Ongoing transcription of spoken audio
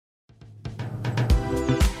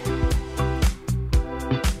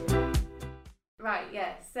Right,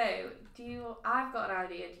 yeah. So, I've got an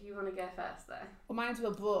idea. Do you want to go first, though? Well, mine's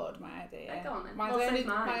real broad, my idea. Go on then. Mine's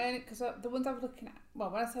Mine. Because the ones I was looking at, well,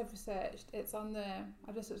 when I say I've researched, it's on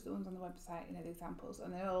I've just searched the ones on the website, the examples,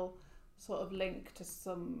 and they're all sort of linked to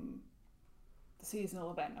some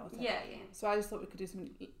seasonal event or whatever. Yeah. So I just thought we could do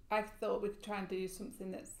something, I thought we could try and do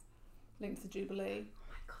something that's linked to Jubilee.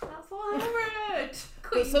 God, that's what I wrote.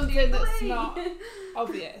 But something that's not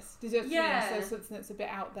obvious. Does it? Yeah. So something that's a bit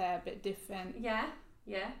out there, a bit different. Yeah.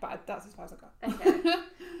 But that's as far as I got. Okay.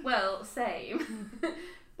 Well, same.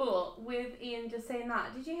 But with Ian just saying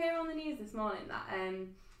that, did you hear on the news this morning that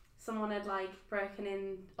someone had like broken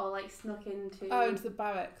in or like snuck into into the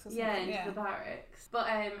barracks or something? Yeah, into the barracks. But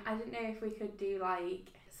I didn't know if we could do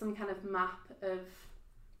like some kind of map of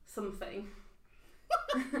something.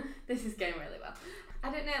 This is going really well.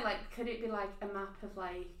 I don't know, like, could it be like a map of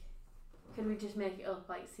like, could we just make it up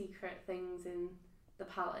like secret things in the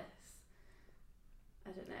palace? I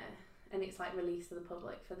don't know. And it's like released to the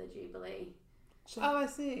public for the Jubilee. Oh, I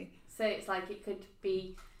see. So it's like it could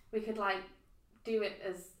be, we could like do it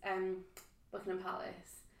as Buckingham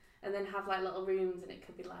Palace and then have like little rooms, and it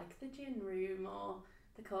could be like the gin room or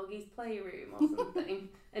the corgi's playroom or something,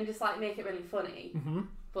 and just like make it really funny. Mm-hmm.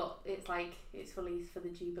 But it's like it's released for the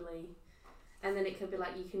Jubilee, and then it could be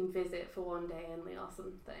like you can visit for one day only or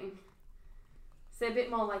something. So a bit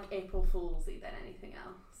more like April Fool's-y than anything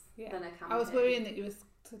else. Yeah. Than a campaign. I was worrying that you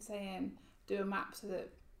were saying do a map so that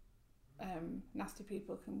nasty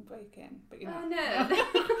people can break in, but you're not.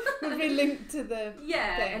 Oh no. Would be linked to the thing.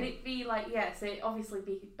 And it'd be like so it'd obviously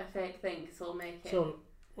be a fake thing, so we'll make it. So,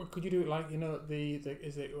 could you do it like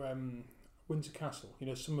the Windsor Castle?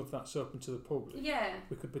 Some of that's open to the public. Yeah.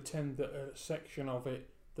 We could pretend that a section of it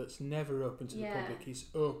that's never open to the public is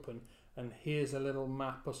open, and here's a little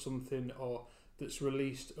map or something, or that's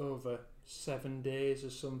released over 7 days or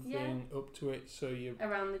something up to it. So you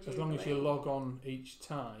around the Jubilee. as long as you log on each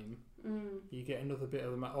time. You get another bit of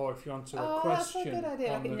the map, or if you answer a that's question, a good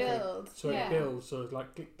idea. Like it builds. so it builds. So it's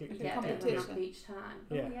like click, click, click, Yeah, click, a click. map each time.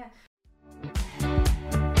 Yeah. Oh, yeah.